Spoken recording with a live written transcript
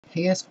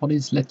Hey guys,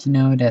 wanted to let you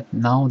know that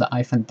now the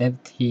iPhone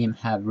dev team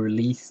have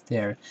released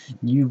their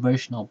new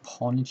version of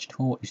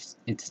PwnageTool.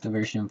 It's the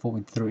version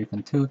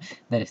 4.3.2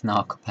 that is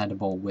now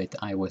compatible with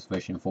iOS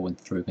version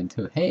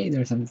 4.3.2. Hey,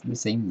 there's the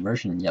same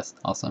version. Yes,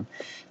 awesome.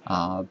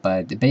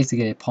 But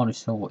basically,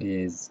 PwnageTool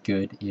is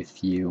good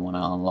if you want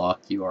to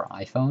unlock your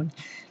iPhone.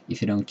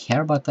 If you don't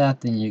care about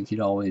that, then you could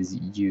always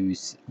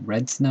use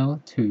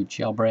Red0w to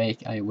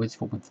jailbreak iOS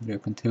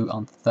 4.3.2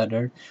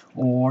 untethered,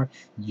 or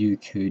you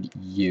could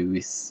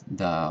use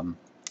the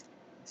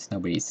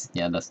Snowbreeze,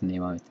 yeah, that's the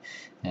name of it,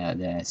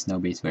 the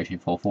Snowbreeze version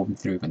for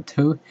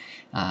 4.3.2.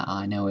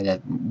 I know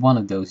that one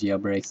of those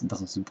jailbreaks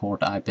doesn't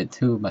support iPad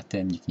 2, but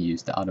then you can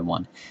use the other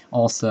one.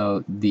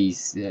 Also,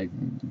 these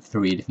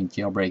three different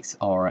jailbreaks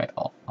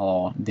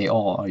they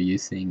all are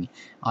using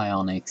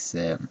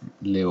Ionix's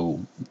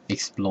little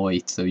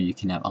exploit, so you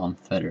can have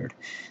unfettered.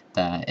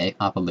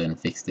 Apple didn't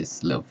fix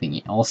this little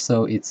thingy.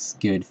 Also, it's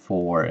good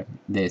for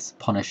this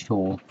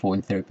PwnageTool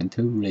 4.3.2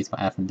 released by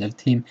iPhone Dev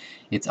Team.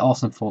 It's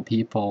awesome for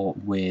people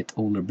with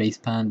older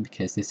baseband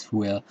because this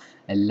will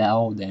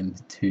allow them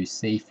to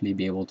safely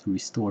be able to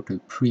restore to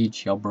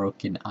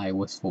pre-jailbroken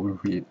iOS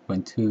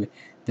 4.2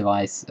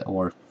 device,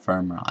 or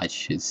firmware I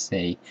should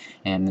say,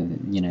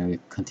 and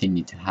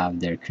continue to have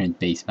their current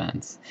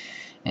basebands.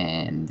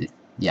 And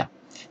yeah,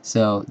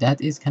 so that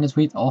is kind of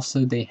sweet.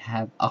 Also, they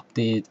have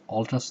updated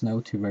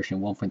UltraSn0w to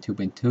version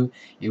 1.2.2.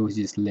 It was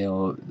just a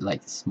little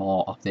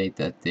small update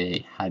that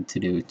they had to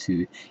do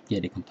to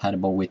get it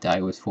compatible with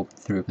iOS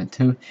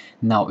 4.3.2.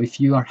 Now, if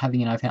you are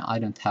having an iPhone, I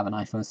don't have an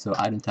iPhone, so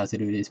I don't have to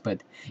do this,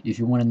 but if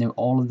you want to know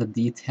all of the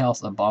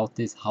details about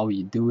this, how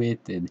you do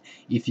it, and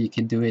if you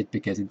can do it,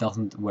 because it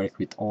doesn't work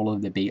with all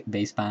of the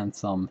basebands,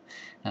 some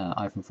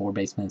iPhone 4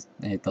 basebands,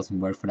 it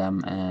doesn't work for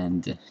them,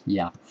 and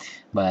yeah,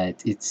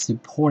 but it's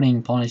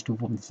supporting PwnageTool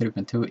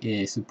 4.3.2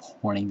 is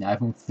supporting the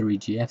iPhone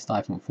 3GS, the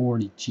iPhone 4,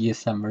 the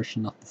GSM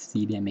version, not the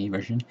CDMA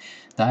version,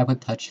 the iPod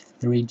Touch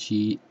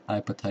 3G,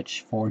 iPod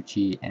Touch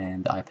 4G,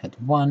 and the iPad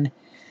 1.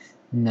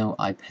 No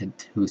iPad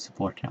 2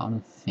 support. I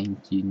don't think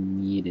you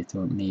need it,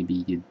 or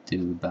maybe you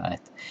do, but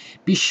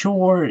be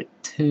sure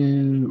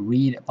to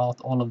read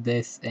about all of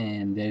this,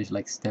 and there's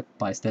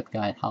step-by-step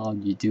guide how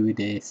you do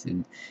this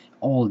and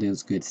all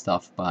those good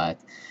stuff.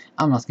 But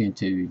I'm not going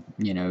to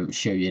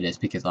show you this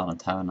because I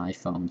don't have an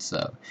iPhone,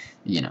 so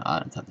I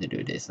don't have to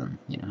do this, and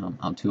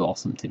I'm too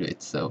awesome to do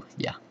it. So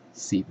yeah,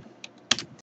 see you.